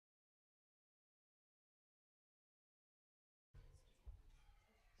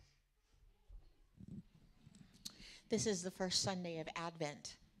This is the first Sunday of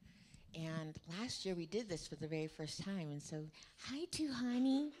Advent. And last year we did this for the very first time. And so, hi, too,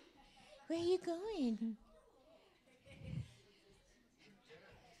 honey. Where are you going?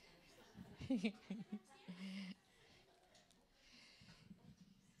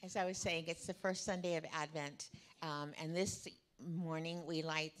 As I was saying, it's the first Sunday of Advent. And this morning we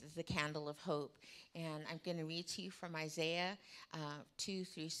light the candle of hope. And I'm going to read to you from Isaiah 2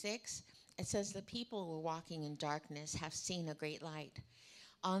 through 6. It says, "The people who were walking in darkness have seen a great light.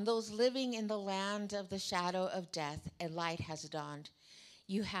 On those living in the land of the shadow of death, a light has dawned.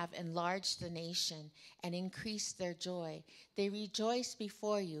 You have enlarged the nation and increased their joy. They rejoice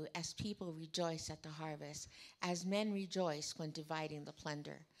before you as people rejoice at the harvest, as men rejoice when dividing the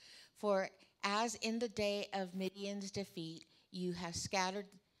plunder. For as in the day of Midian's defeat, you have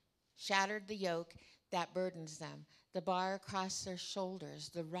shattered the yoke that burdens them, the bar across their shoulders,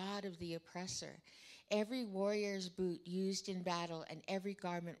 the rod of the oppressor. Every warrior's boot used in battle and every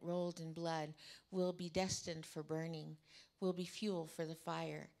garment rolled in blood will be destined for burning, will be fuel for the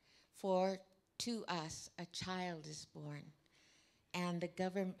fire. For to us a child is born, and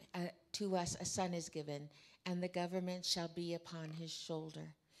to us a son is given, and the government shall be upon his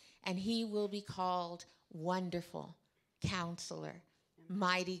shoulder. And he will be called Wonderful, Counselor,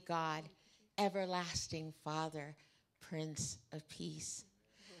 Mighty God, Everlasting Father, Prince of Peace.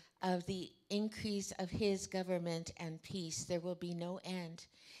 Of the increase of his government and peace there will be no end.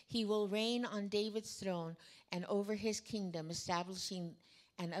 He will reign on David's throne and over his kingdom, establishing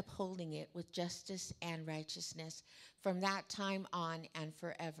and upholding it with justice and righteousness from that time on and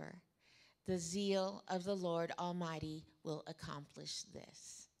forever. The zeal of the Lord Almighty will accomplish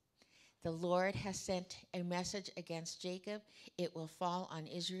this. The Lord has sent a message against Jacob. It will fall on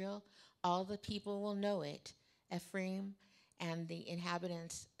Israel. All the people will know it. Ephraim and the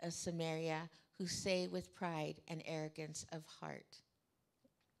inhabitants of Samaria, who say with pride and arrogance of heart."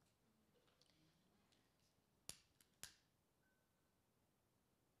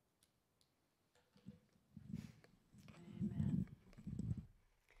 Amen.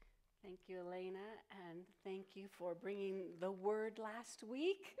 Thank you, Elena, and thank you for bringing the word last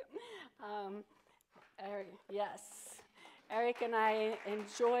week. Yes, Eric and I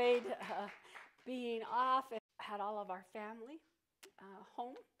enjoyed being off and had all of our family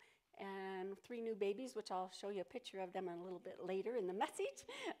home and 3 new babies, which I'll show you a picture of them a little bit later in the message.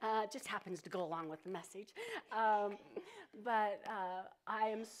 Just happens to go along with the message. But I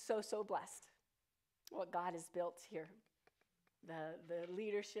am so blessed what God has built here. The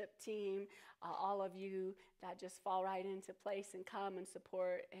leadership team, all of you that just fall right into place and come and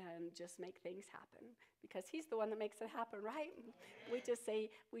support and just make things happen, because he's the one that makes it happen, right? We just say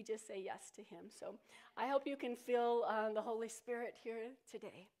yes to him. So I hope you can feel the Holy Spirit here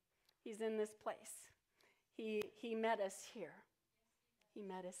today. He's in this place. He met us here. He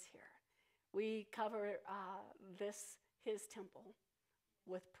met us here. We cover his temple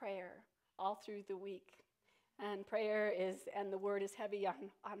with prayer all through the week. And prayer and the word is heavy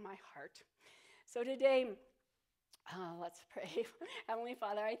on my heart. So today, let's pray. Heavenly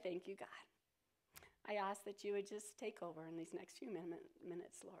Father, I thank you, God. I ask that you would just take over in these next few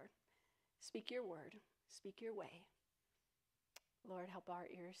minutes, Lord. Speak your word. Speak your way. Lord, help our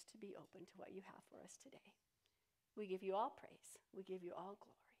ears to be open to what you have for us today. We give you all praise. We give you all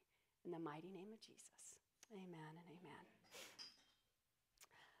glory. In the mighty name of Jesus. Amen and amen.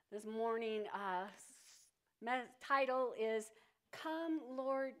 This morning, title is "Come,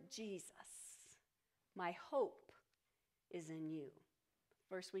 Lord Jesus, my hope is in you."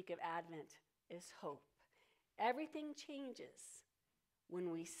 First week of Advent is hope. Everything changes when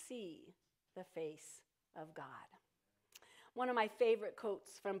we see the face of God. One of my favorite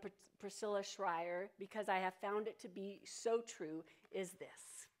quotes from Priscilla Schreier, because I have found it to be so true, is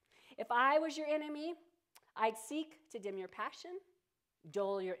this: "If I was your enemy, I'd seek to dim your passion,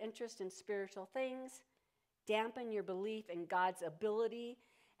 dull your interest in spiritual things, dampen your belief in God's ability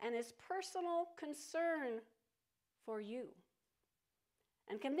and his personal concern for you,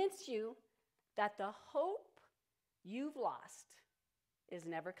 and convince you that the hope you've lost is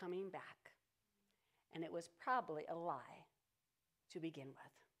never coming back. And it was probably a lie to begin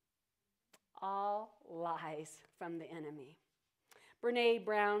with." All lies from the enemy. Brene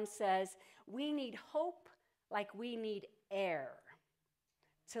Brown says, "We need hope like we need air.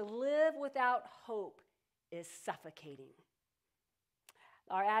 To live without hope is suffocating."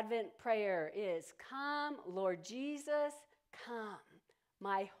 Our Advent prayer is, "Come, Lord Jesus, come.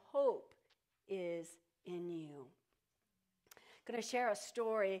 My hope is in you." I'm going to share a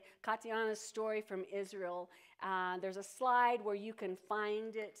story, Katiana's story from Israel. There's a slide where you can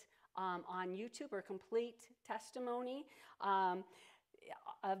find it on YouTube, her complete testimony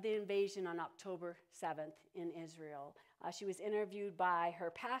of the invasion on October 7th in Israel. She was interviewed by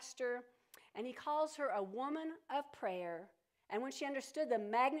her pastor, and he calls her a woman of prayer. And when she understood the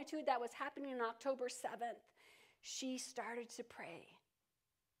magnitude that was happening on October 7th, she started to pray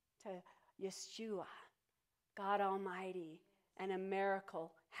to Yeshua, God Almighty, and a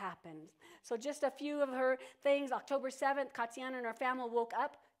miracle happened. So just a few of her things. October 7th, Katiana and her family woke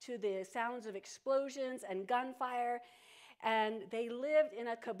up to the sounds of explosions and gunfire, and they lived in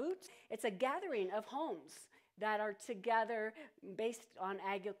a kibbutz. It's a gathering of homes that are together based on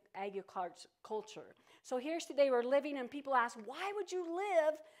agriculture. So here they were living, and people asked, why would you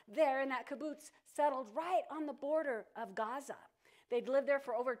live there in that kibbutz, settled right on the border of Gaza? They'd lived there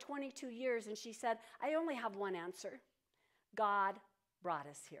for over 22 years, and she said, I only have one answer. God brought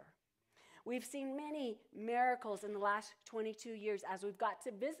us here. We've seen many miracles in the last 22 years as we've got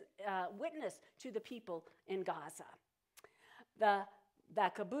to witness to the people in Gaza. The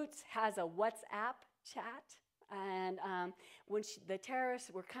kibbutz has a WhatsApp chat, and when the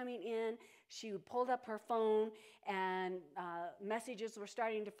terrorists were coming in, she pulled up her phone, and messages were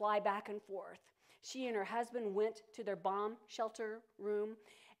starting to fly back and forth. She and her husband went to their bomb shelter room,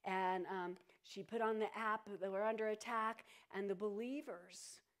 and she put on the app. They were under attack, and the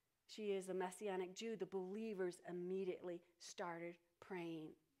believers, she is a Messianic Jew, the believers immediately started praying.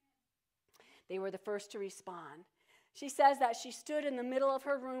 They were the first to respond. She says that she stood in the middle of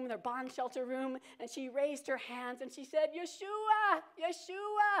her room, their bomb shelter room, and she raised her hands and she said, Yeshua,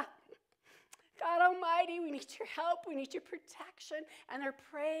 Yeshua, God Almighty, we need your help, we need your protection. And her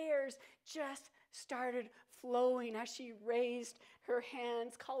prayers just started flowing as she raised her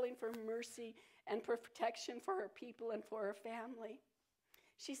hands, calling for mercy and protection for her people and for her family.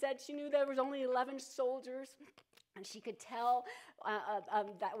 She said she knew there was only 11 soldiers, and she could tell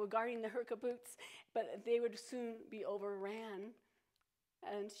that were guarding her kibbutz, but they would soon be overran.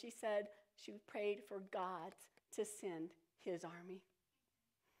 And she said she prayed for God to send his army.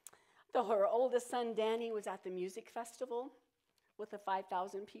 Her oldest son, Danny, was at the music festival with the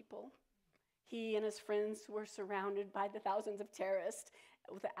 5,000 people. He and his friends were surrounded by the thousands of terrorists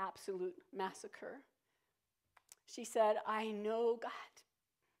with an absolute massacre. She said, I know, God.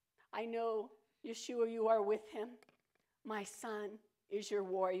 I know, Yeshua, you are with him. My son is your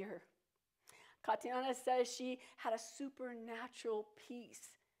warrior. Katiana says she had a supernatural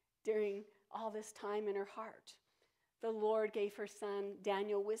peace during all this time in her heart. The Lord gave her son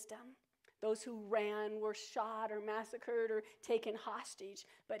Daniel wisdom. Those who ran were shot or massacred or taken hostage,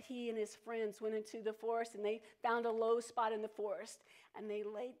 but he and his friends went into the forest, and they found a low spot in the forest, and they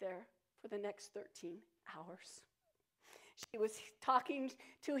laid there for the next 13 hours. She was talking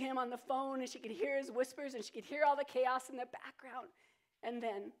to him on the phone, and she could hear his whispers, and she could hear all the chaos in the background. And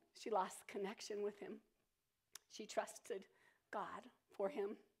then she lost connection with him. She trusted God for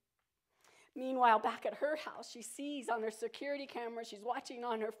him. Meanwhile, back at her house, she sees on her security camera, she's watching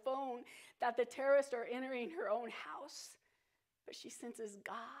on her phone, that the terrorists are entering her own house. But she senses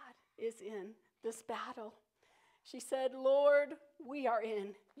God is in this battle. She said, Lord, we are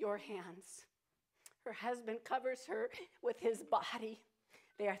in your hands. Her husband covers her with his body.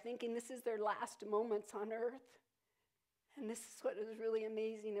 They are thinking this is their last moments on earth. And this is what is really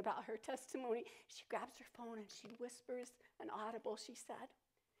amazing about her testimony. She grabs her phone and she whispers an audible. She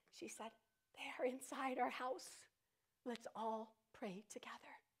said, they are inside our house. Let's all pray together.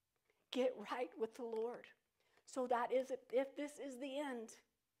 Get right with the Lord. So that is, if this is the end,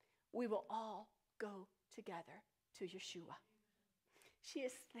 we will all go together to Yeshua. She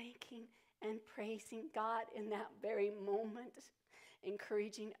is thanking and praising God in that very moment,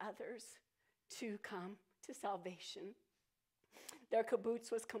 encouraging others to come to salvation. Their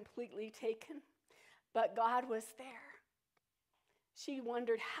kibbutz was completely taken, but God was there. She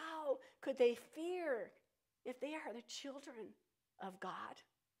wondered, how could they fear if they are the children of God?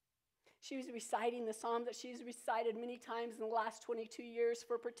 She was reciting the psalm that she's recited many times in the last 22 years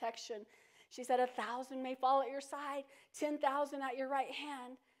for protection. She said, 1,000 may fall at your side, 10,000 at your right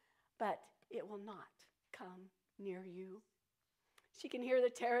hand, but it will not come near you. She can hear the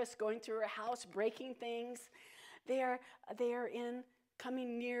terrorists going through her house, breaking things. They are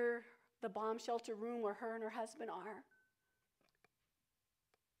coming near the bomb shelter room where her and her husband are.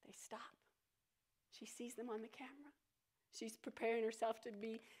 They stop. She sees them on the camera. She's preparing herself to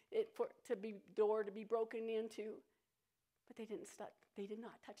be broken into, but they didn't stop. They did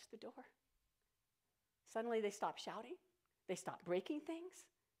not touch the door. Suddenly, they stopped shouting. They stopped breaking things.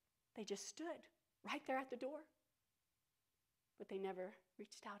 They just stood right there at the door, but they never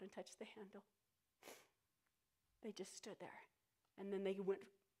reached out and touched the handle. They just stood there, and then they went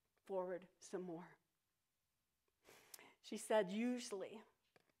forward some more. She said usually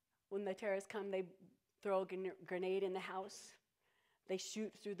when the terrorists come, they throw a grenade in the house. They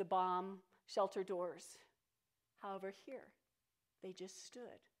shoot through the bomb shelter doors. However, here, they just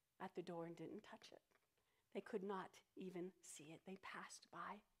stood at the door and didn't touch it. They could not even see it. They passed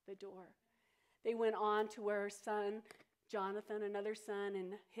by the door. They went on to where her son, Jonathan, another son,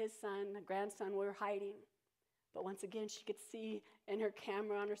 and his son, a grandson, were hiding. But once again, she could see in her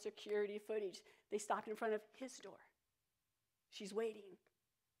camera, on her security footage, they stopped in front of his door. She's waiting.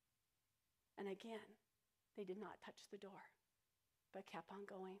 And again, they did not touch the door, but kept on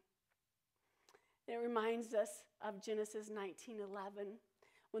going. It reminds us of Genesis 19:11,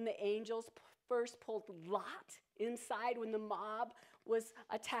 when the angels first pulled Lot inside when the mob was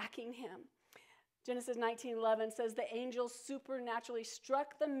attacking him. Genesis 19:11 says, the angels supernaturally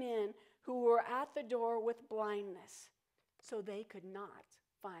struck the men who were at the door with blindness, so they could not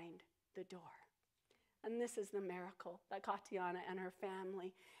find the door. And this is the miracle that Katiana and her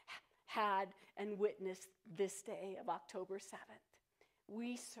family had and witnessed this day of October 7th.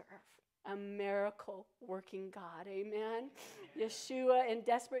 We serve a miracle working God. Amen. Yeshua, in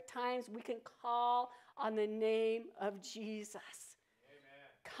desperate times, we can call on the name of Jesus.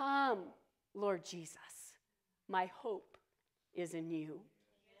 Amen. Come, Lord Jesus. My hope is in you.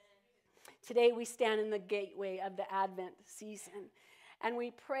 Amen. Today we stand in the gateway of the Advent season. And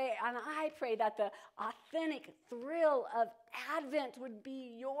we pray, and I pray that the authentic thrill of Advent would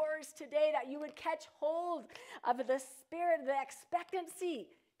be yours today, that you would catch hold of the spirit, the expectancy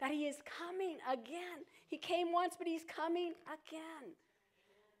that he is coming again. He came once, but he's coming again.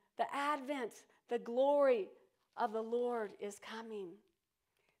 The Advent, the glory of the Lord is coming.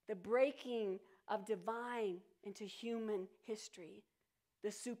 The breaking of divine into human history,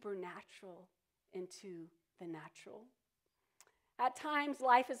 the supernatural into the natural. At times,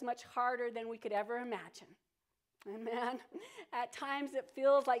 life is much harder than we could ever imagine. Amen. At times, it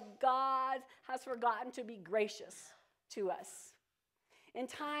feels like God has forgotten to be gracious to us. In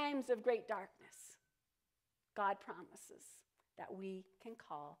times of great darkness, God promises that we can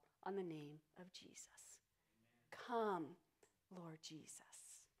call on the name of Jesus. Come, Lord Jesus.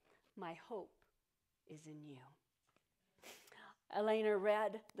 My hope is in you. Elena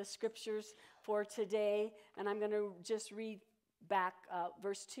read the scriptures for today, and I'm going to just read back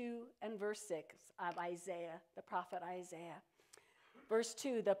verse 2 and verse 6 of Isaiah, the prophet Isaiah. Verse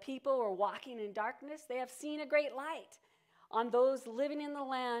 2, the people were walking in darkness. They have seen a great light. On those living in the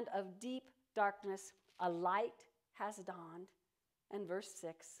land of deep darkness, a light has dawned. And verse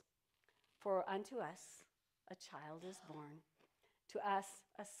 6, for unto us a child is born, to us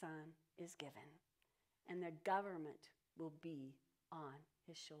a son is given, and the government will be on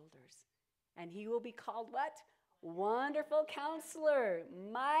his shoulders. And he will be called what? Wonderful Counselor,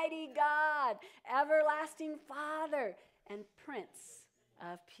 Mighty God, Everlasting Father, and Prince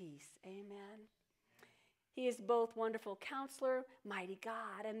of Peace. Amen. He is both Wonderful Counselor, Mighty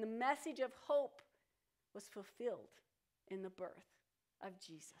God, and the message of hope was fulfilled in the birth of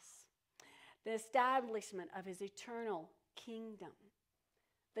Jesus. The establishment of his eternal kingdom.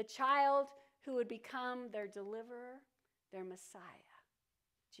 The child who would become their deliverer, their Messiah,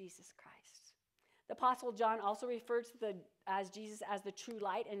 Jesus Christ. The Apostle John also refers to Jesus as the true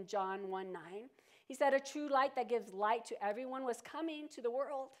light in John 1:9. He said, a true light that gives light to everyone was coming to the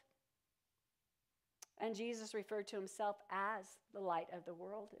world. And Jesus referred to himself as the light of the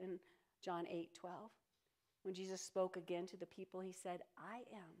world in John 8:12. When Jesus spoke again to the people, he said, I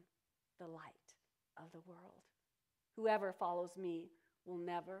am the light of the world. Whoever follows me will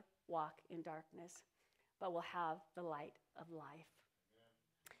never walk in darkness, but will have the light of life.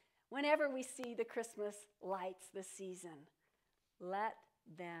 Whenever we see the Christmas lights this season, let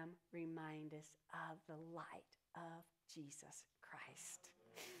them remind us of the light of Jesus Christ.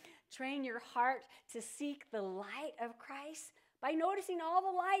 Train your heart to seek the light of Christ by noticing all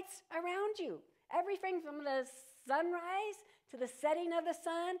the lights around you. Everything from the sunrise to the setting of the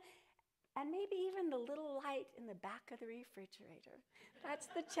sun, and maybe even the little light in the back of the refrigerator. That's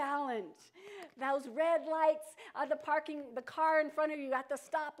the challenge. Those red lights of the car in front of you at the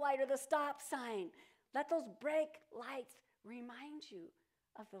stoplight or the stop sign. Let those brake lights remind you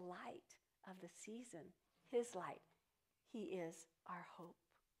of the light of the season, his light. He is our hope.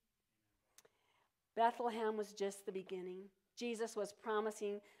 Bethlehem was just the beginning. Jesus was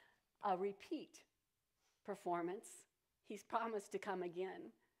promising a repeat performance. He's promised to come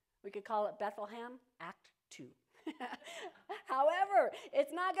again. We could call it Bethlehem Act 2. However,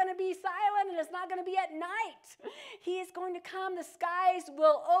 it's not going to be silent and it's not going to be at night. He is going to come. The skies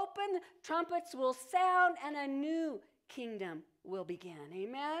will open, trumpets will sound, and a new kingdom will begin.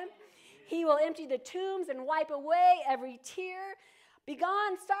 Amen? He will empty the tombs and wipe away every tear.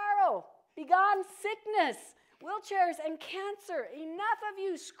 Begone sorrow, begone sickness, wheelchairs and cancer. Enough of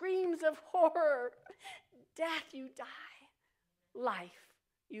you screams of horror. Death, you die. Life,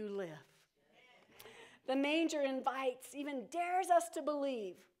 you live. The manger invites, even dares us to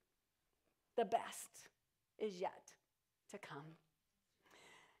believe the best is yet to come.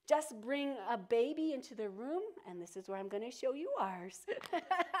 Just bring a baby into the room, and this is where I'm going to show you ours.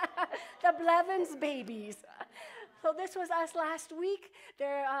 The Blevins babies. So this was us last week.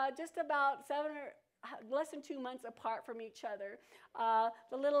 They're just about less than 2 months apart from each other.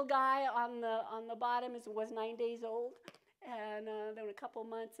 The little guy on the bottom was 9 days old, and then a couple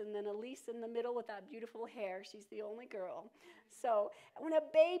months, and then Elise in the middle with that beautiful hair. She's the only girl. So when a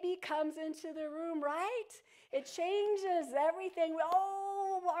baby comes into the room, right, it changes everything.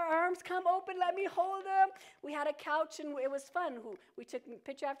 Oh, our arms come open, let me hold them. We had a couch, and it was fun. We took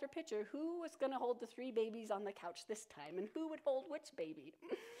picture after picture. Who was going to hold the 3 babies on the couch this time, and who would hold which baby?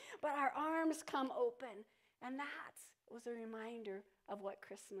 But our arms come open, and that was a reminder of what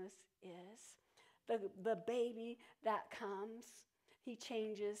Christmas is. The baby that comes, he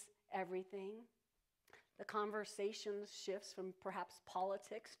changes everything. The conversation shifts from perhaps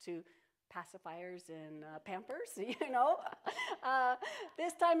politics to pacifiers and Pampers,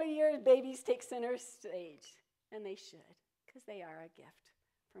 This time of year, babies take center stage, and they should, because they are a gift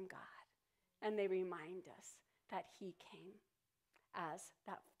from God. And they remind us that he came as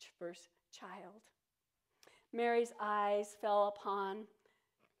that first child. Mary's eyes fell upon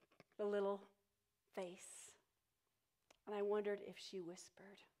the little face, and I wondered if she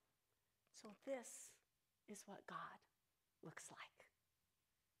whispered, "So this is what God looks like."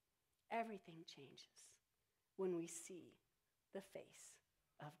 Everything changes when we see the face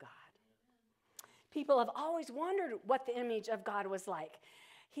of God. People have always wondered what the image of God was like.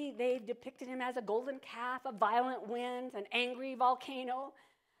 They depicted him as a golden calf, a violent wind, an angry volcano,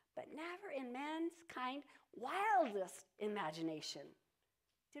 but never in mankind's wildest imagination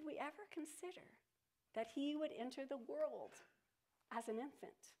did we ever consider that he would enter the world as an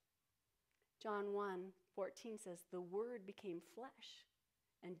infant. John 1:14 says, "The Word became flesh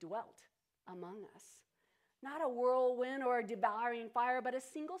and dwelt among us." Not a whirlwind or a devouring fire, but a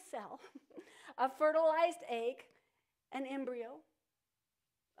single cell, a fertilized egg, an embryo,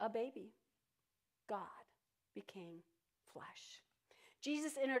 a baby. God became flesh.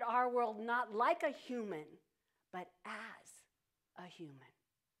 Jesus entered our world not like a human, but as a human.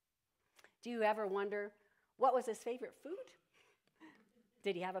 Do you ever wonder what was his favorite food?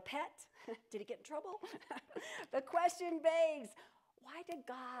 Did he have a pet? Did he get in trouble? The question begs, why did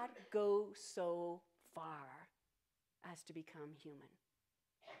God go so far as to become human?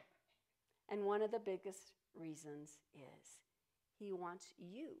 And one of the biggest reasons is he wants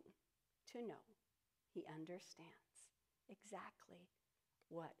you to know he understands exactly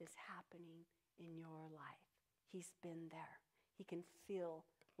what is happening in your life. He's been there. He can feel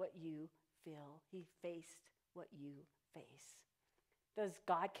what you feel. He faced what you face. Does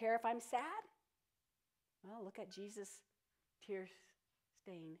God care if I'm sad? Well, look at Jesus'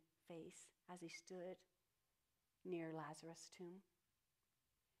 tear-stained face as he stood near Lazarus' tomb.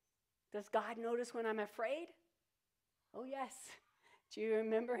 Does God notice when I'm afraid? Oh, yes. Do you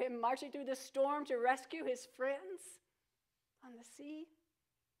remember him marching through the storm to rescue his friends on the sea?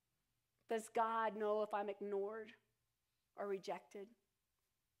 Does God know if I'm ignored or rejected?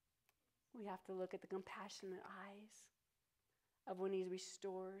 We have to look at the compassionate eyes of when he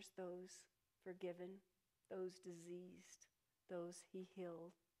restores those forgiven, those diseased, those he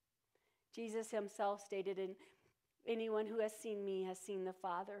healed. Jesus himself stated, anyone who has seen me has seen the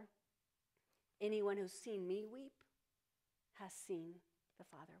Father. Anyone who's seen me weep has seen the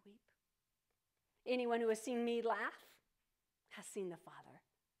Father weep. Anyone who has seen me laugh has seen the Father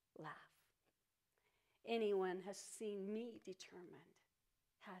laugh. Anyone has seen me determined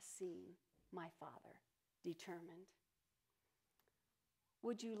has seen my Father determined.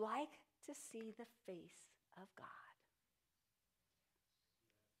 Would you like to see the face of God?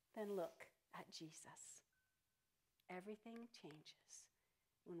 Then look at Jesus. Everything changes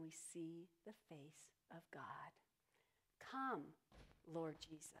when we see the face of God. Come, Lord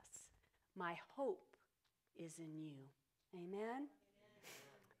Jesus. My hope is in you. Amen?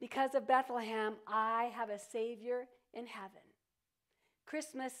 Because of Bethlehem, I have a Savior in heaven.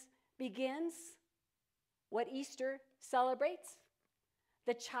 Christmas begins what Easter celebrates.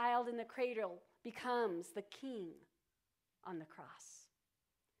 The child in the cradle becomes the king on the cross.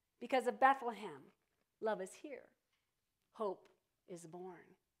 Because of Bethlehem, love is here. Hope is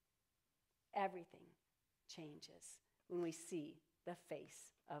born. Everything changes when we see the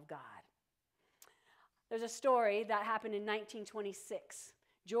face of God. There's a story that happened in 1926.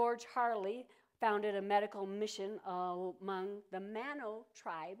 George Harley founded a medical mission among the Mano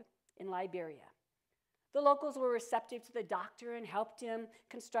tribe in Liberia. The locals were receptive to the doctor and helped him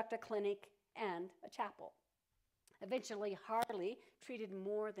construct a clinic and a chapel. Eventually, Harley treated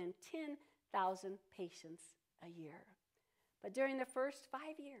more than 10,000 patients a year. But during the first 5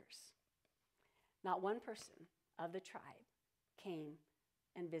 years, not one person of the tribe came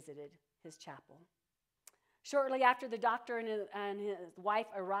and visited his chapel. Shortly after the doctor and his wife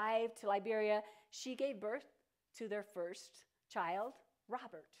arrived to Liberia, she gave birth to their first child,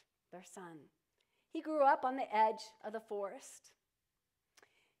 Robert, their son. He grew up on the edge of the forest.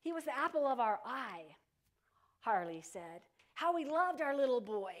 He was the apple of our eye, Harley said. How we loved our little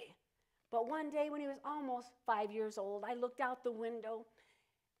boy. But one day when he was almost 5 years old, I looked out the window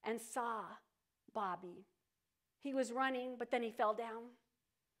and saw Bobby. He was running, but then he fell down.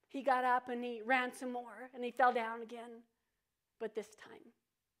 He got up and he ran some more, and he fell down again. But this time,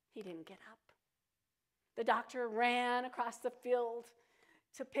 he didn't get up. The doctor ran across the field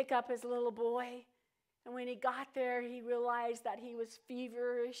to pick up his little boy. And when he got there, he realized that he was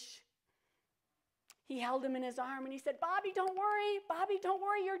feverish. He held him in his arm and he said, Bobby, don't worry. Bobby, don't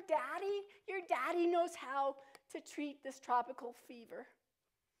worry. Your daddy knows how to treat this tropical fever.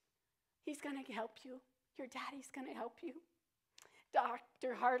 He's going to help you. Your daddy's going to help you.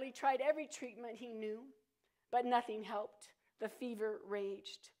 Dr. Harley tried every treatment he knew, but nothing helped. The fever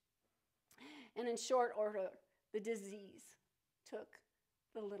raged. And in short order, the disease took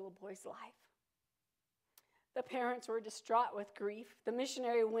the little boy's life. The parents were distraught with grief. The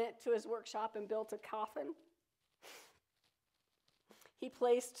missionary went to his workshop and built a coffin. He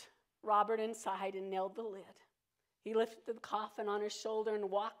placed Robert inside and nailed the lid. He lifted the coffin on his shoulder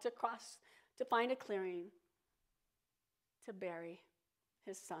and walked across to find a clearing to bury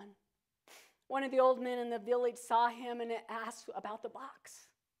his son. One of the old men in the village saw him and asked about the box.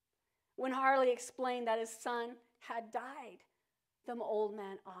 When Harley explained that his son had died, the old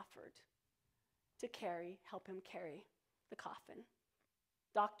man offered to help him carry the coffin.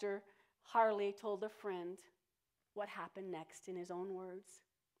 Dr. Harley told a friend what happened next in his own words.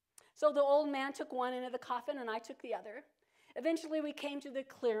 So the old man took one end of the coffin and I took the other. Eventually we came to the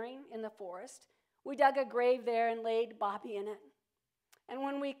clearing in the forest. We dug a grave there and laid Bobby in it. And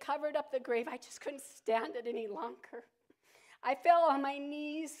when we covered up the grave, I just couldn't stand it any longer. I fell on my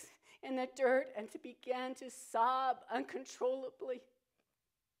knees in the dirt and began to sob uncontrollably.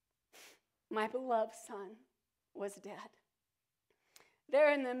 My beloved son was dead.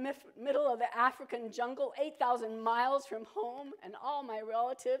 There in the middle of the African jungle, 8,000 miles from home and all my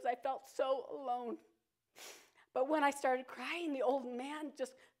relatives, I felt so alone. But when I started crying, the old man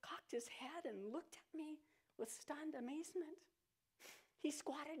just cocked his head and looked at me with stunned amazement. He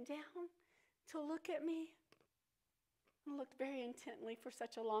squatted down to look at me and looked very intently for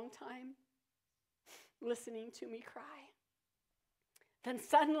such a long time, listening to me cry. Then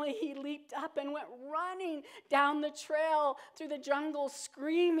suddenly he leaped up and went running down the trail through the jungle,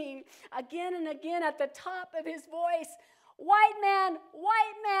 screaming again and again at the top of his voice, white man,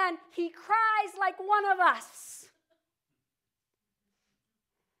 he cries like one of us.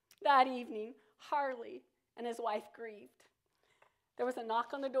 That evening, Harley and his wife grieved. There was a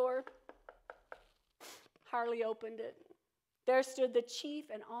knock on the door. Harley opened it. There stood the chief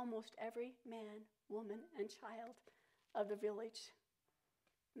and almost every man, woman, and child of the village.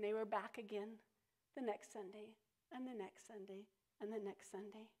 And they were back again the next Sunday, and the next Sunday, and the next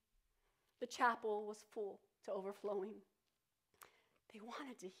Sunday. The chapel was full to overflowing. They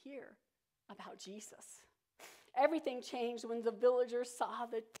wanted to hear about Jesus. Everything changed when the villagers saw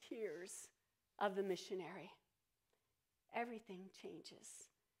the tears of the missionary. Everything changes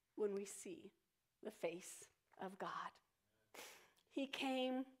when we see the face of God. He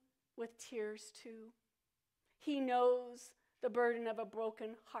came with tears too. He knows the burden of a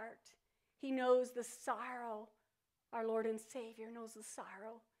broken heart. He knows the sorrow. Our Lord and Savior knows the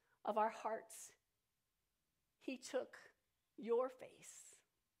sorrow of our hearts. He took your face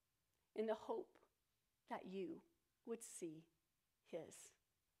in the hope that you would see his.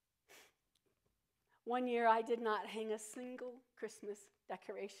 One year I did not hang a single Christmas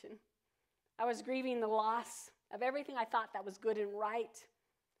decoration. I was grieving the loss of everything I thought that was good and right.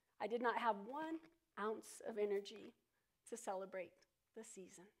 I did not have 1 ounce of energy to celebrate the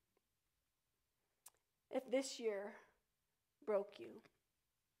season. If this year broke you,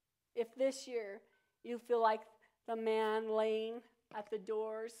 if this year you feel like the man laying at the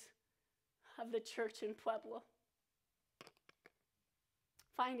doors of the church in Pueblo,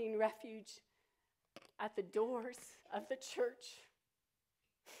 finding refuge at the doors of the church.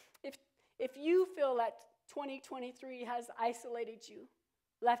 If you feel that 2023 has isolated you,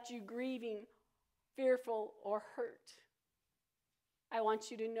 left you grieving, fearful, or hurt, I want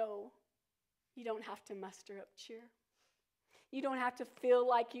you to know you don't have to muster up cheer. You don't have to feel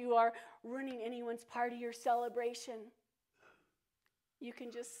like you are ruining anyone's party or celebration. You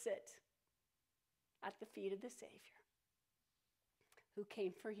can just sit at the feet of the Savior who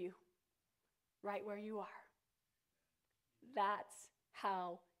came for you right where you are. That's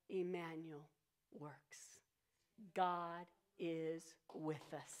how Emmanuel works. God is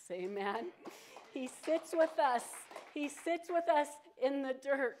with us. Amen. He sits with us. He sits with us in the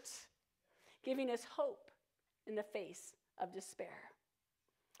dirt, giving us hope in the face of despair.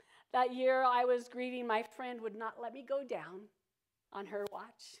 That year I was grieving, my friend would not let me go down on her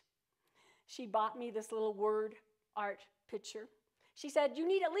watch. She bought me this little word art picture. She said, "You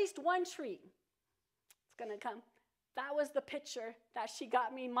need at least one tree. It's going to come." That was the picture that she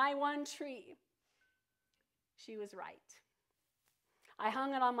got me, my one tree. She was right. I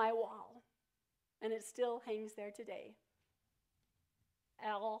hung it on my wall, and it still hangs there today,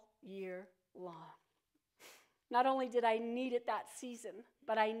 all year long. Not only did I need it that season,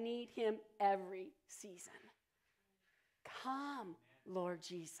 but I need him every season. Come, Lord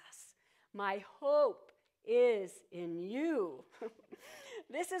Jesus. My hope is in you.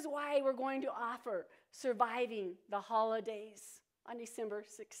 This is why we're going to offer Surviving the Holidays on December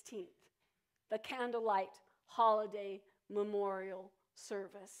 16th, the Candlelight Holiday Memorial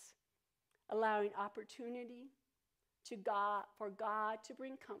Service, allowing opportunity for God to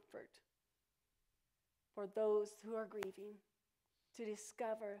bring comfort for those who are grieving, to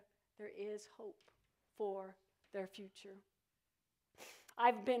discover there is hope for their future.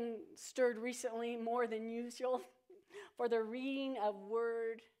 I've been stirred recently more than usual for the reading of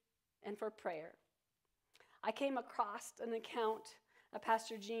word and for prayer. I came across an account of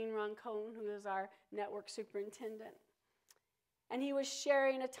Pastor Gene Roncone, who is our network superintendent. And he was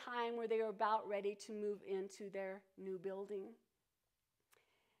sharing a time where they were about ready to move into their new building.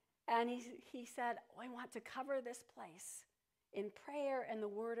 And he said, I want to cover this place in prayer and the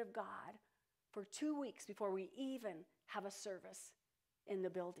Word of God for 2 weeks before we even have a service in the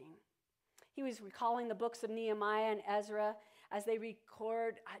building. He was recalling the books of Nehemiah and Ezra as they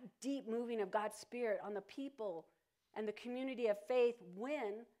record a deep moving of God's Spirit on the people and the community of faith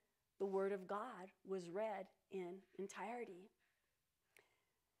when the Word of God was read in entirety.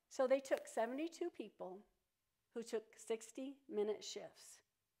 So they took 72 people who took 60-minute shifts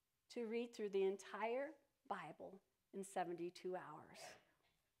to read through the entire Bible in 72 hours.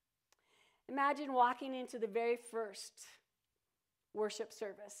 Imagine walking into the very first worship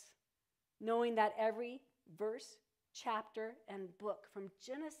service, knowing that every verse, chapter, and book from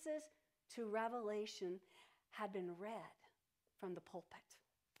Genesis to Revelation had been read from the pulpit.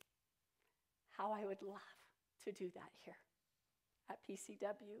 How I would love to do that here at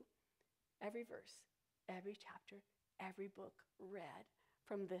PCW. Every verse, every chapter, every book read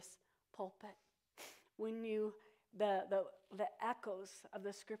from this pulpit. When the echoes of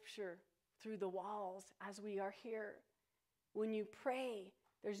the scripture through the walls as we are here. When you pray,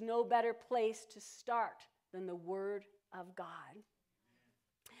 there's no better place to start than the Word of God.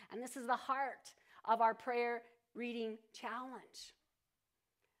 And this is the heart of our prayer reading challenge.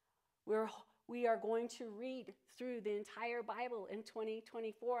 We are going to read through the entire Bible in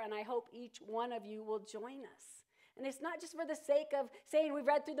 2024, and I hope each one of you will join us. And it's not just for the sake of saying we've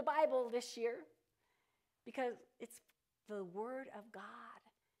read through the Bible this year, because it's the Word of God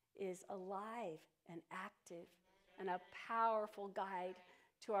is alive and active and a powerful guide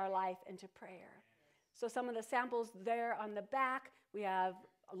to our life and to prayer. So some of the samples there on the back, we have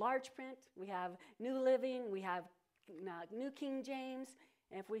a large print, we have New Living, we have New King James.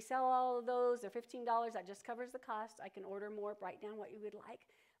 And if we sell all of those, they're $15. That just covers the cost. I can order more, write down what you would like.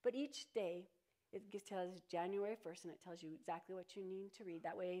 But each day, it tells January 1st, and it tells you exactly what you need to read.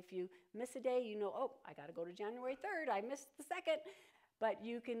 That way, if you miss a day, you know, oh, I got to go to January 3rd. I missed the 2nd. But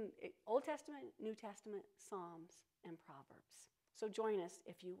you can, Old Testament, New Testament, Psalms, and Proverbs. So join us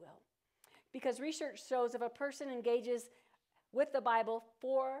if you will. Because research shows if a person engages with the Bible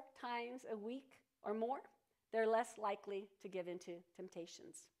 4 times a week or more, they're less likely to give into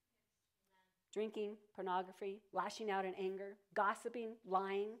temptations. Drinking, pornography, lashing out in anger, gossiping,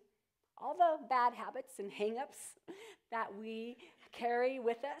 lying, all the bad habits and hang-ups that we carry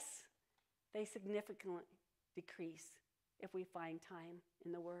with us, they significantly decrease if we find time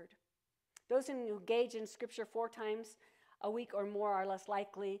in the Word. Those who engage in Scripture 4 times a week or more are less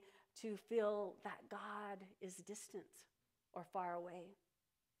likely to feel that God is distant or far away.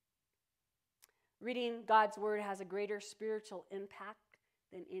 Reading God's word has a greater spiritual impact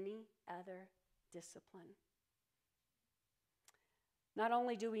than any other discipline. Not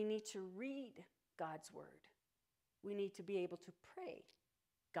only do we need to read God's word, we need to be able to pray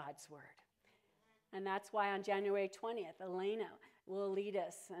God's word. And that's why on January 20th, Elena will lead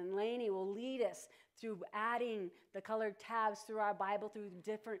us, and Lainey will lead us through adding the colored tabs through our Bible through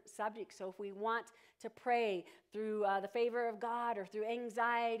different subjects. So if we want to pray through the favor of God or through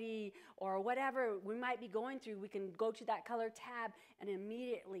anxiety or whatever we might be going through, we can go to that colored tab and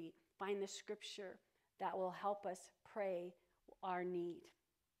immediately find the scripture that will help us pray our need.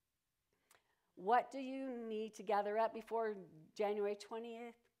 What do you need to gather up before January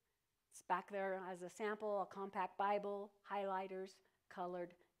 20th? It's back there as a sample, a compact Bible, highlighters,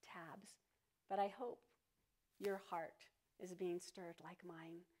 colored tabs. But I hope your heart is being stirred like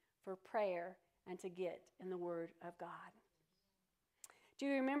mine for prayer and to get in the Word of God. Do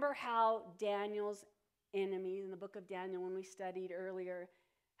you remember how Daniel's enemies in the book of Daniel, when we studied earlier,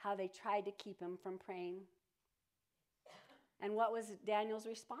 how they tried to keep him from praying? And what was Daniel's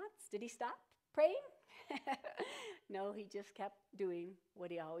response? Did he stop praying? No, he just kept doing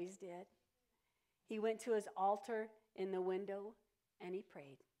what he always did. He went to his altar in the window and he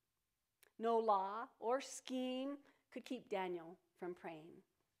prayed. No law or scheme could keep Daniel from praying.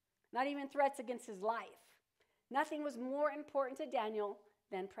 Not even threats against his life. Nothing was more important to Daniel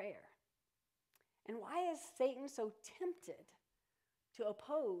than prayer. And why is Satan so tempted to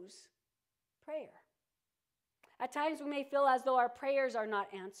oppose prayer? At times we may feel as though our prayers are not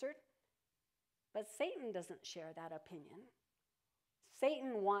answered, but Satan doesn't share that opinion.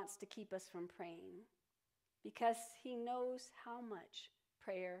 Satan wants to keep us from praying because he knows how much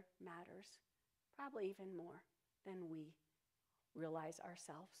prayer matters, probably even more than we realize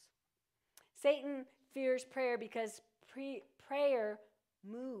ourselves. Satan fears prayer because prayer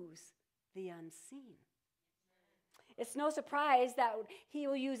moves the unseen. It's no surprise that he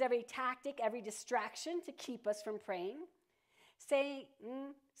will use every tactic, every distraction to keep us from praying.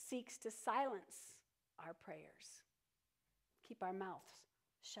 Satan seeks to silence our prayers, keep our mouths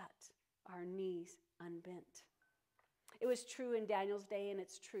shut, our knees unbent. It was true in Daniel's day, and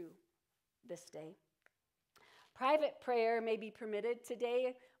it's true this day. Private prayer may be permitted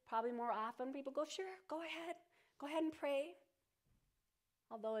today, probably more often. People go, sure, go ahead and pray.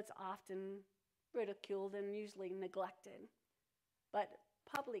 Although it's often ridiculed and usually neglected. But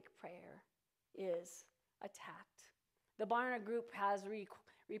public prayer is attacked. The Barna Group has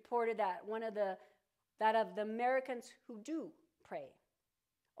reported that of the Americans who do pray,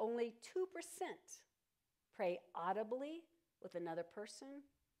 only 2% pray audibly with another person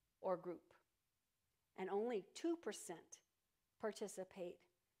or group. And only 2% participate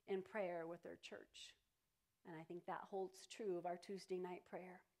in prayer with their church. And I think that holds true of our Tuesday night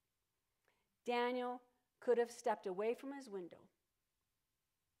prayer. Daniel could have stepped away from his window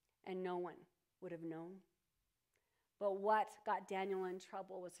and no one would have known. But what got Daniel in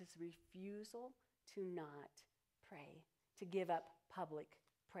trouble was his refusal to not pray, to give up public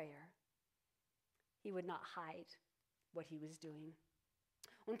prayer. He would not hide what he was doing.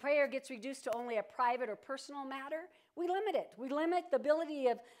 When prayer gets reduced to only a private or personal matter, we limit it. We limit the ability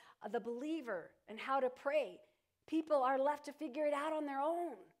of the believer and how to pray. People are left to figure it out on their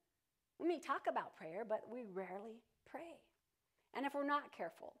own. We may talk about prayer, but we rarely pray. And if we're not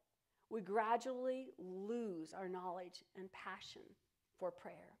careful, we gradually lose our knowledge and passion for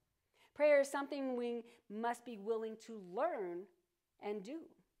prayer. Prayer is something we must be willing to learn and do,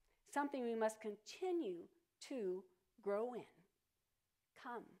 something we must continue to grow in.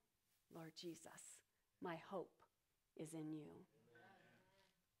 Come, Lord Jesus, my hope is in you.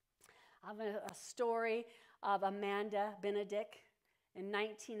 I have a story of Amanda Benedict. In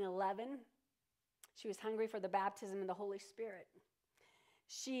 1911, she was hungry for the baptism of the Holy Spirit.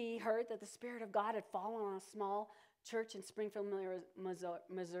 She heard that the Spirit of God had fallen on a small church in Springfield,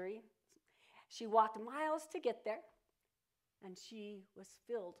 Missouri. She walked miles to get there, and she was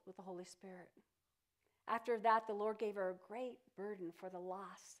filled with the Holy Spirit. After that, the Lord gave her a great burden for the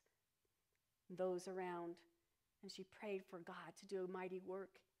lost, those around, and she prayed for God to do a mighty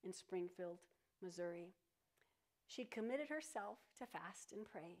work in Springfield, Missouri. She committed herself to fast and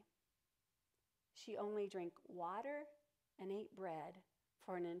pray. She only drank water and ate bread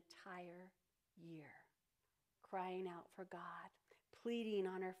for an entire year, crying out for God, pleading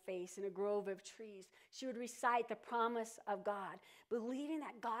on her face in a grove of trees. She would recite the promise of God, believing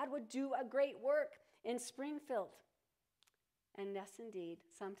that God would do a great work in Springfield. And yes, indeed,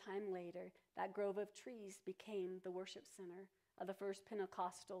 sometime later, that grove of trees became the worship center of the First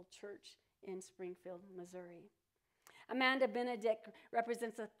Pentecostal Church in Springfield, Missouri. Amanda Benedict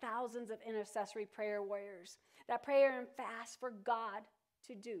represents the thousands of intercessory prayer warriors that pray and fast for God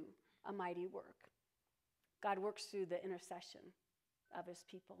to do a mighty work. God works through the intercession of his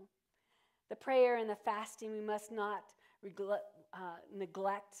people. The prayer and the fasting we must not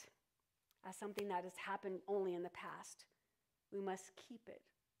neglect as something that has happened only in the past. We must keep it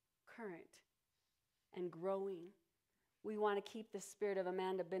current and growing. We want to keep the spirit of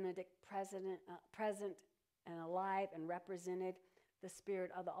Amanda Benedict present and alive and represented the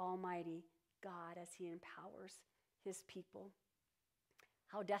spirit of the Almighty God as he empowers his people.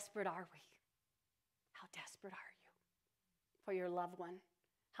 How desperate are we? How desperate are you for your loved one?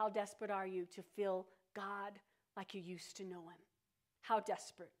 How desperate are you to feel God like you used to know him? How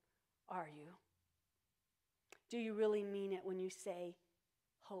desperate are you? Do you really mean it when you say,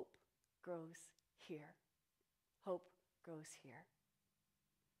 hope grows here? Hope grows here.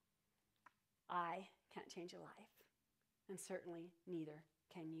 I can't change a life, and certainly neither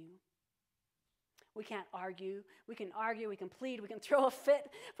can you. We can't argue. We can argue, we can plead, we can throw a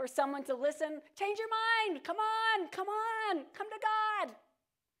fit for someone to listen. Change your mind. Come on, come on, come to God.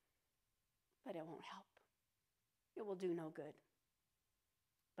 But it won't help. It will do no good.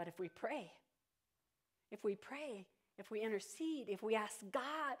 But if we pray, if we intercede, if we ask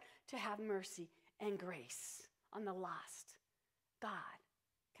God to have mercy and grace on the lost, God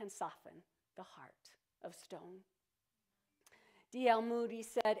can soften the heart of stone. D.L. Moody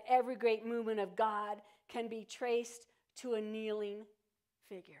said, every great movement of God can be traced to a kneeling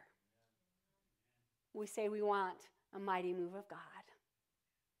figure. We say we want a mighty move of God.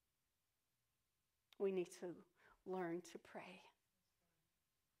 We need to learn to pray.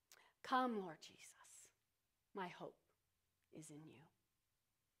 Come, Lord Jesus, my hope is in you.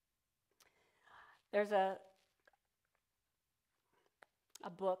 There's a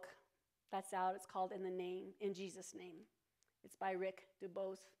book that's out. It's called In Jesus' Name. It's by Rick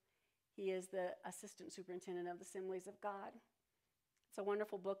DuBose. He is the assistant superintendent of the Assemblies of God. It's a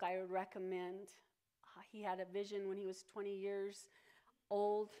wonderful book I would recommend. He had a vision when he was 20 years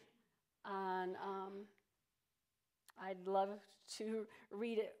old, and I'd love to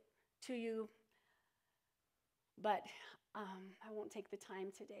read it to you, but I won't take the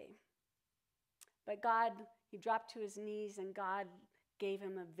time today. But God, he dropped to his knees, and God gave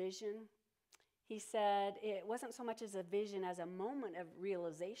him a vision. He said it wasn't so much as a vision as a moment of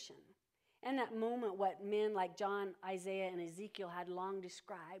realization. In that moment, what men like John, Isaiah, and Ezekiel had long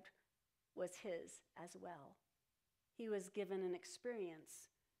described was his as well. He was given an experience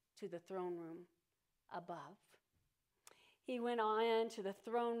to the throne room above. He went on to the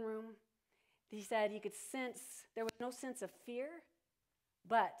throne room. He said he could sense, there was no sense of fear,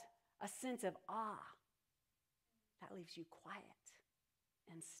 but a sense of awe that leaves you quiet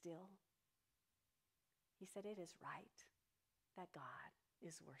and still. He said, it is right that God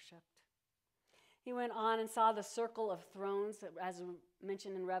is worshiped. He went on and saw the circle of thrones, as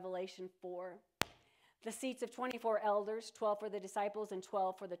mentioned in Revelation 4. The seats of 24 elders, 12 for the disciples and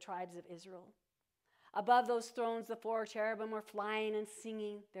 12 for the tribes of Israel. Above those thrones, the 4 cherubim were flying and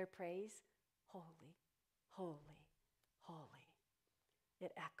singing their praise. Holy, holy, holy.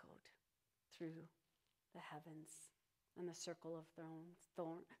 It echoed through the heavens and the circle of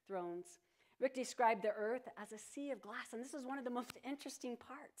thrones. Rick described the earth as a sea of glass, and this is one of the most interesting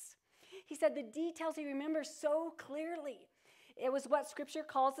parts. He said the details he remembers so clearly. It was what Scripture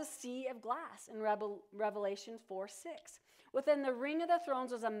calls a sea of glass in Revelation 4:6. Within the ring of the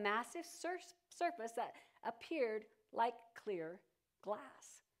thrones was a massive surface that appeared like clear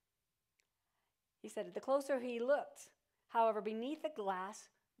glass. He said the closer he looked, however, beneath the glass,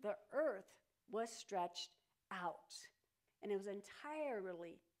 the earth was stretched out, and it was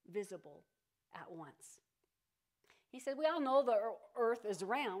entirely visible at once. He said, we all know the earth is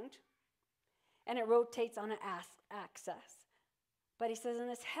round, and it rotates on an axis. But he says in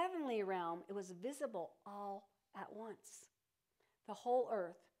this heavenly realm, it was visible all at once. The whole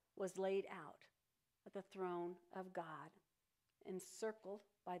earth was laid out at the throne of God, encircled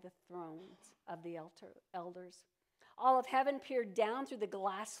by the thrones of the elders. All of heaven peered down through the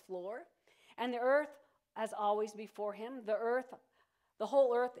glass floor, and the earth as always before him. The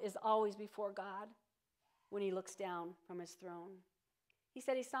whole earth is always before God when he looks down from his throne. He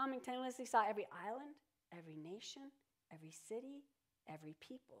said he simultaneously saw every island, every nation, every city, every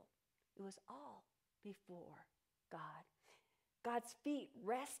people. It was all before God. God's feet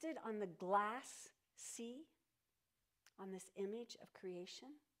rested on the glass sea, on this image of creation.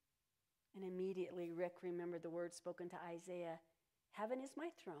 And immediately Rick remembered the words spoken to Isaiah, heaven is my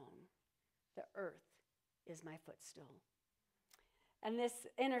throne, the earth is my footstool. and this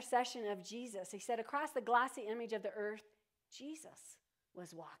intercession of Jesus. He said, across the glassy image of the earth, Jesus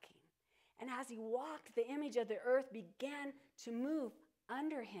was walking. And as he walked, the image of the earth began to move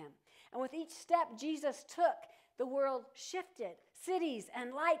under him. And with each step Jesus took, the world shifted. Cities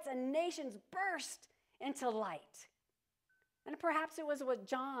and lights and nations burst into light. And perhaps it was what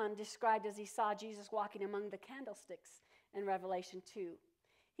John described as he saw Jesus walking among the candlesticks in Revelation 2.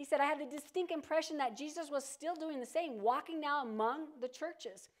 He said, I had the distinct impression that Jesus was still doing the same, walking now among the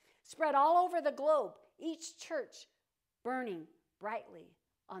churches, spread all over the globe, each church burning brightly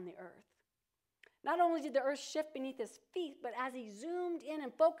on the earth. Not only did the earth shift beneath his feet, but as he zoomed in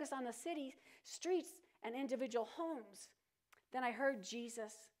and focused on the cities, streets, and individual homes, then I heard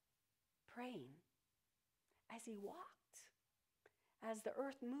Jesus praying as he walked. As the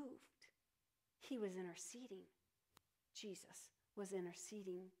earth moved, he was interceding. Jesus was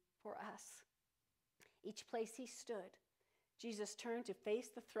interceding for us. Each place he stood, Jesus turned to face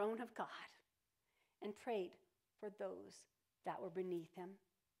the throne of God and prayed for those that were beneath him.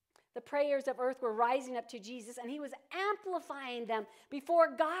 The prayers of earth were rising up to Jesus, and he was amplifying them before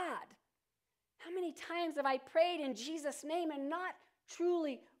God. How many times have I prayed in Jesus' name and not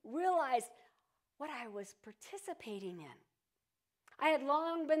truly realized what I was participating in? I had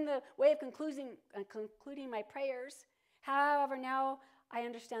long been the way of concluding my prayers. However, now I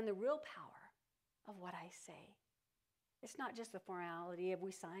understand the real power of what I say. It's not just the formality of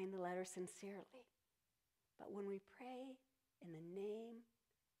we sign the letter sincerely, but when we pray in the name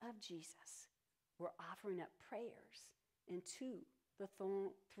of Jesus, we're offering up prayers into the throne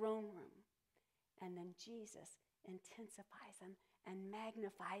room, and then Jesus intensifies them and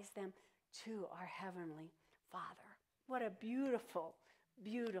magnifies them to our Heavenly Father. What a beautiful,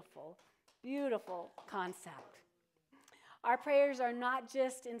 beautiful, beautiful concept. Our prayers are not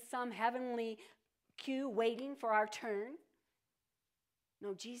just in some heavenly queue waiting for our turn.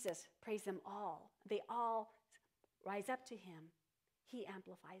 No, Jesus prays them all. They all rise up to him. He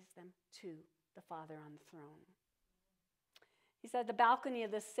amplifies them to the Father on the throne. He said the balcony of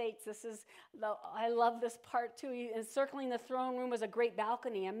the saints, I love this part too. Encircling the throne room was a great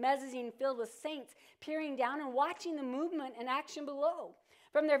balcony, a mezzanine filled with saints peering down and watching the movement and action below.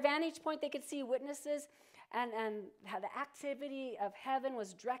 From their vantage point, they could see witnesses and how the activity of heaven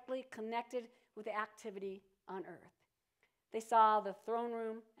was directly connected with the activity on earth. They saw the throne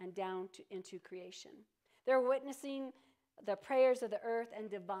room and down into creation. They were witnessing the prayers of the earth and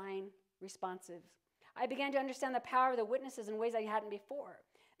divine responses. I began to understand the power of the witnesses in ways I hadn't before.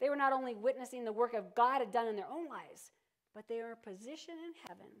 They were not only witnessing the work of God had done in their own lives, but they were positioned in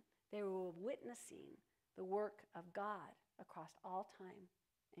heaven. They were witnessing the work of God across all time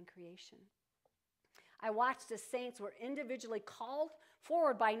and creation. I watched as saints were individually called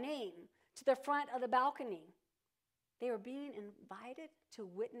forward by name to the front of the balcony. They were being invited to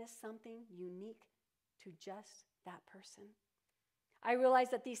witness something unique to just that person. I realized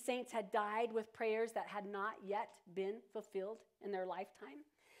that these saints had died with prayers that had not yet been fulfilled in their lifetime.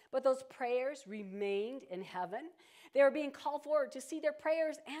 But those prayers remained in heaven. They were being called forward to see their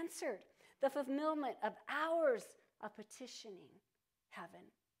prayers answered. The fulfillment of hours of petitioning heaven.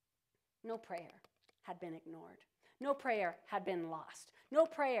 No prayer had been ignored. No prayer had been lost. No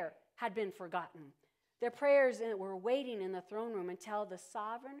prayer had been forgotten. Their prayers were waiting in the throne room until the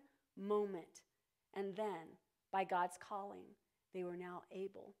sovereign moment. And then, by God's calling, they were now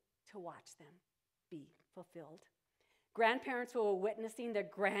able to watch them be fulfilled. Grandparents who were witnessing their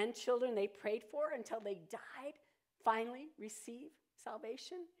grandchildren they prayed for until they died finally receive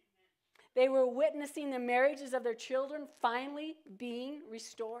salvation. They were witnessing the marriages of their children finally being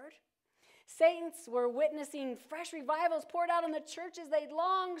restored. Saints were witnessing fresh revivals poured out in the churches they'd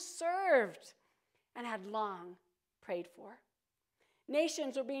long served and had long prayed for.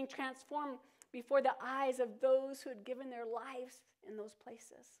 Nations were being transformed before the eyes of those who had given their lives in those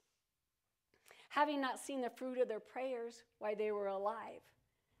places. Having not seen the fruit of their prayers while they were alive,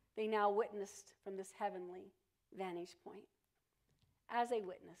 they now witnessed from this heavenly vantage point. As they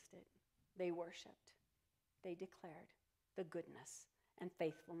witnessed it, they worshiped. They declared the goodness and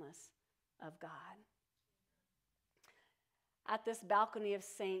faithfulness of God. At this balcony of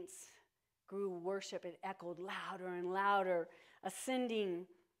saints grew worship. It echoed louder and louder, ascending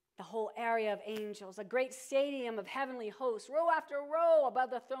the whole area of angels, a great stadium of heavenly hosts, row after row above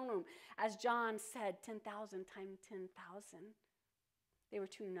the throne room. As John said, 10,000 times 10,000. They were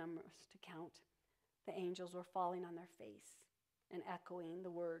too numerous to count. The angels were falling on their face and echoing the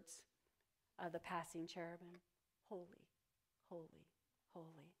words of the passing cherubim. Holy, holy,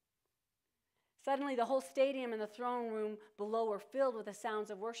 holy. Suddenly, the whole stadium and the throne room below were filled with the sounds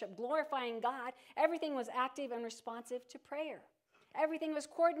of worship, glorifying God. Everything was active and responsive to prayer. Everything was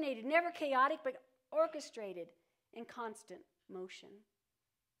coordinated, never chaotic, but orchestrated in constant motion.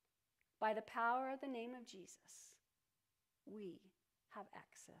 By the power of the name of Jesus, we have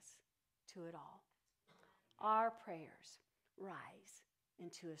access to it all. Our prayers rise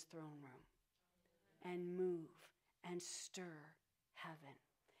into his throne room and move and stir heaven.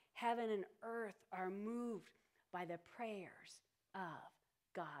 Heaven and earth are moved by the prayers of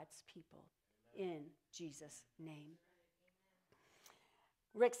God's people in Jesus' name.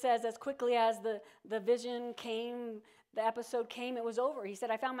 Rick says, as quickly as the vision came, the episode came, it was over. He said,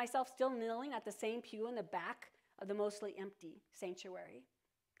 I found myself still kneeling at the same pew in the back of the mostly empty sanctuary.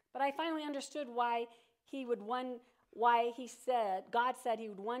 But I finally understood why God said he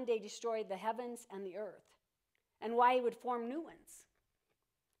would one day destroy the heavens and the earth, and why he would form new ones.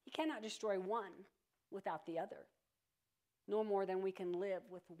 He cannot destroy one without the other, no more than we can live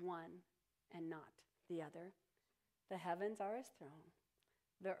with one and not the other. The heavens are his throne.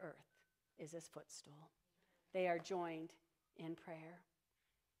 The earth is his footstool. They are joined in prayer.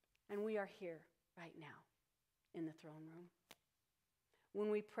 And we are here right now in the throne room.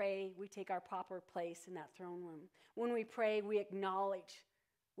 When we pray, we take our proper place in that throne room. When we pray, we acknowledge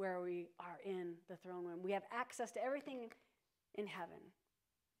where we are in the throne room. We have access to everything in heaven.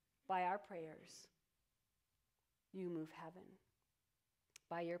 By our prayers, you move heaven.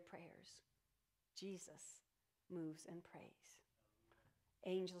 By your prayers, Jesus moves and prays.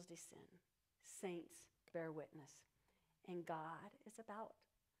 Angels descend, saints bear witness, and God is about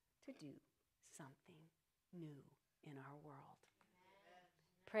to do something new in our world.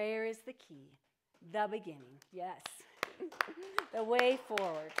 Prayer is the key, the beginning, yes, the way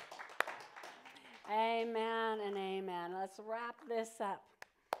forward. Amen and amen. Let's wrap this up.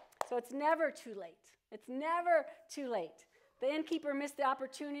 So it's never too late. It's never too late. The innkeeper missed the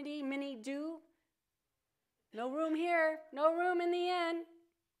opportunity. Many do. No room here. No room in the inn.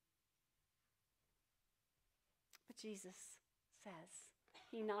 But Jesus says,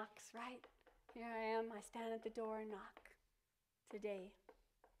 he knocks, right? Here I am. I stand at the door and knock. Today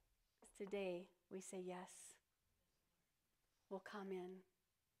we say yes. We'll come in.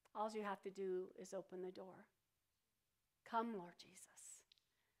 All you have to do is open the door. Come, Lord Jesus.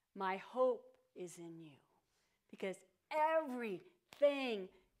 My hope is in you. Because everything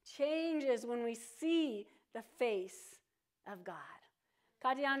changes when we see the face of God.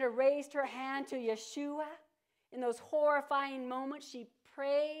 Katiandra raised her hand to Yeshua. In those horrifying moments, she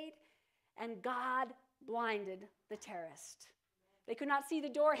prayed, and God blinded the terrorist. They could not see the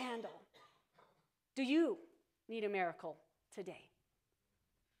door handle. Do you need a miracle today?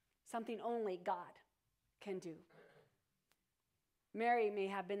 Something only God can do. Mary may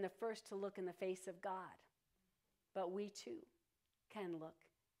have been the first to look in the face of God, but we too can look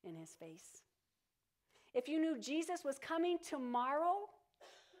in his face. If you knew Jesus was coming tomorrow,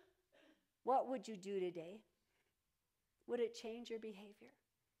 what would you do today? Would it change your behavior?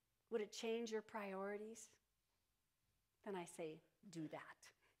 Would it change your priorities? Then I say, do that.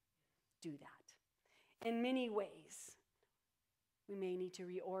 Do that. In many ways, we may need to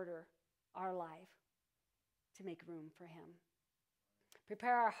reorder our life to make room for him.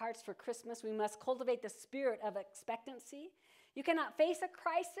 Prepare our hearts for Christmas. We must cultivate the spirit of expectancy. You cannot face a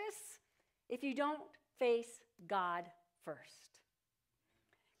crisis if you don't face God first.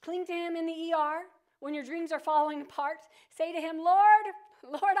 Cling to him in the ER when your dreams are falling apart. Say to him,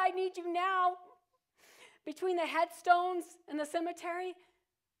 Lord, I need you now. Between the headstones and the cemetery,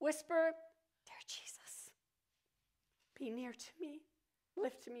 whisper, dear Jesus, be near to me.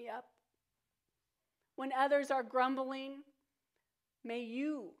 Lift me up. When others are grumbling, may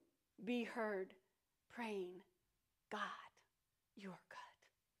you be heard praying, God, you're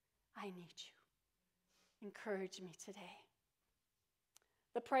good. I need you. Encourage me today.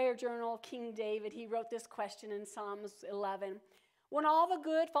 The prayer journal, King David, he wrote this question in Psalms 11. When all the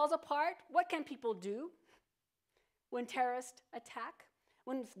good falls apart, what can people do? When terrorists attack,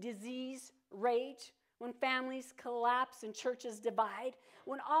 when disease rage, when families collapse and churches divide,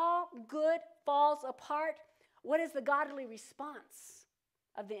 when all good falls apart, what is the godly response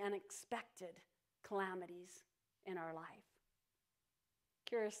of the unexpected calamities in our life?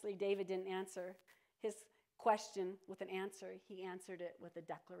 Curiously, David didn't answer his question with an answer. He answered it with a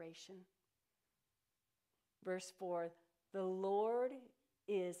declaration. Verse 4, the Lord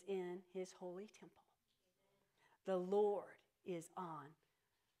is in his holy temple. The Lord is on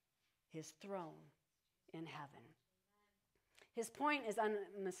his throne in heaven. His point is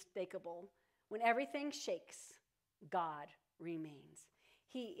unmistakable. When everything shakes, God remains.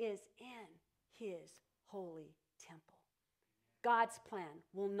 He is in his holy temple. God's plan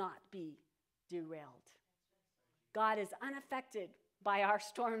will not be derailed. God is unaffected by our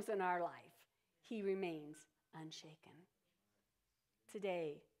storms in our life, he remains unshaken.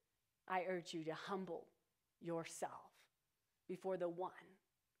 Today, I urge you to humble yourself before the one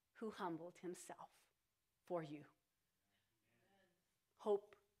who humbled himself for you.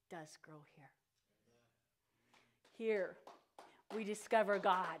 Hope does grow here. Here, we discover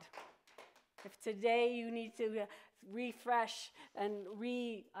God. If today you need to refresh and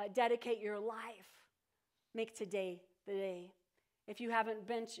rededicate your life, make today the day. If you haven't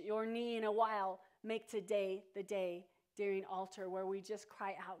bent your knee in a while, make today the day during altar where we just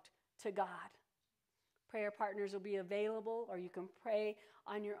cry out to God. Prayer partners will be available, or you can pray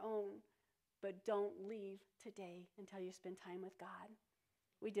on your own, but don't leave today until you spend time with God.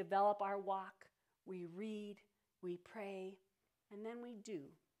 We develop our walk, we read, we pray, and then we do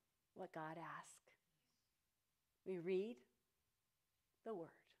what God asks. We read the Word.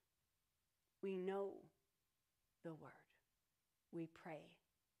 We know the Word. We pray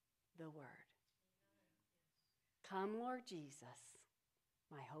the Word. Come, Lord Jesus,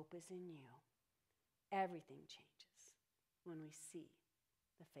 my hope is in you. Everything changes when we see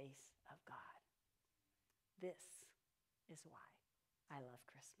the face of God. This is why I love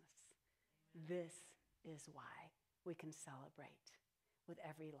Christmas. This is why we can celebrate with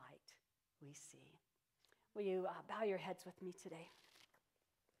every light we see. Will you bow your heads with me today?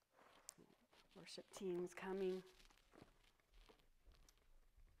 Worship team's coming.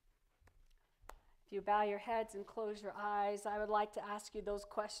 If you bow your heads and close your eyes, I would like to ask you those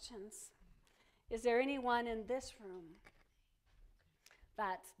questions. Is there anyone in this room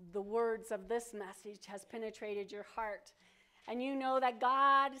that the words of this message has penetrated your heart, and you know that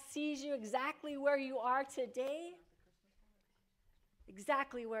God sees you exactly where you are today?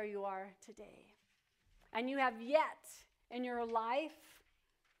 Exactly where you are today. And you have yet in your life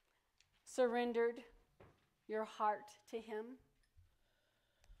surrendered your heart to Him.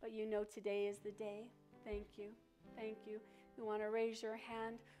 But you know today is the day. Thank you. Thank you. You want to raise your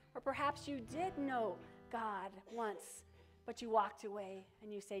hand? Or perhaps you did know God once, but you walked away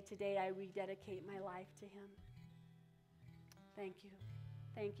and you say, today I rededicate my life to Him. Thank you.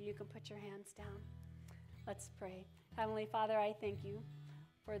 Thank you. You can put your hands down. Let's pray. Heavenly Father, I thank you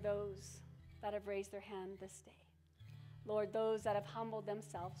for those that have raised their hand this day. Lord, those that have humbled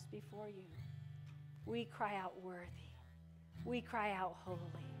themselves before you. We cry out worthy. We cry out holy.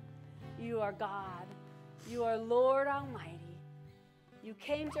 You are God. You are Lord Almighty. You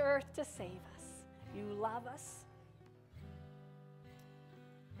came to earth to save us. You love us.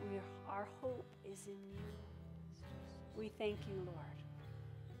 Our hope is in you. We thank you, Lord.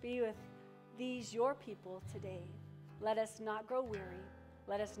 Be with these, your people, today. Let us not grow weary.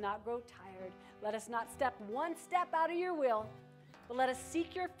 Let us not grow tired. Let us not step one step out of your will, but let us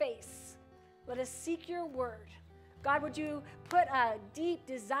seek your face. Let us seek your word. God, would you put a deep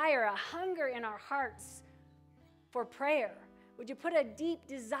desire, a hunger in our hearts for prayer? Would you put a deep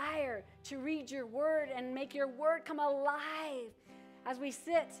desire to read your word and make your word come alive? As we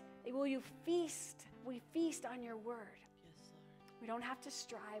sit, will you feast? We feast on your word. Yes, Lord. We don't have to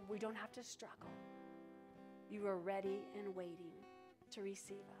strive. We don't have to struggle. You are ready and waiting to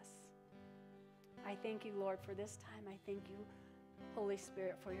receive us. I thank you, Lord, for this time. I thank you, Holy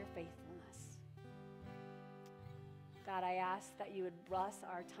Spirit, for your faithfulness. God, I ask that you would bless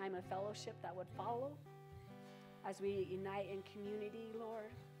our time of fellowship that would follow as we unite in community,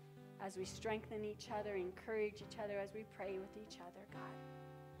 Lord, as we strengthen each other, encourage each other, as we pray with each other,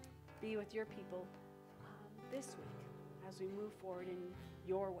 God. Be with your people this week as we move forward in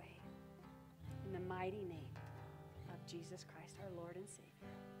your way. In the mighty name of Jesus Christ, our Lord and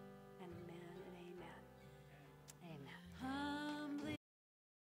Savior. Amen.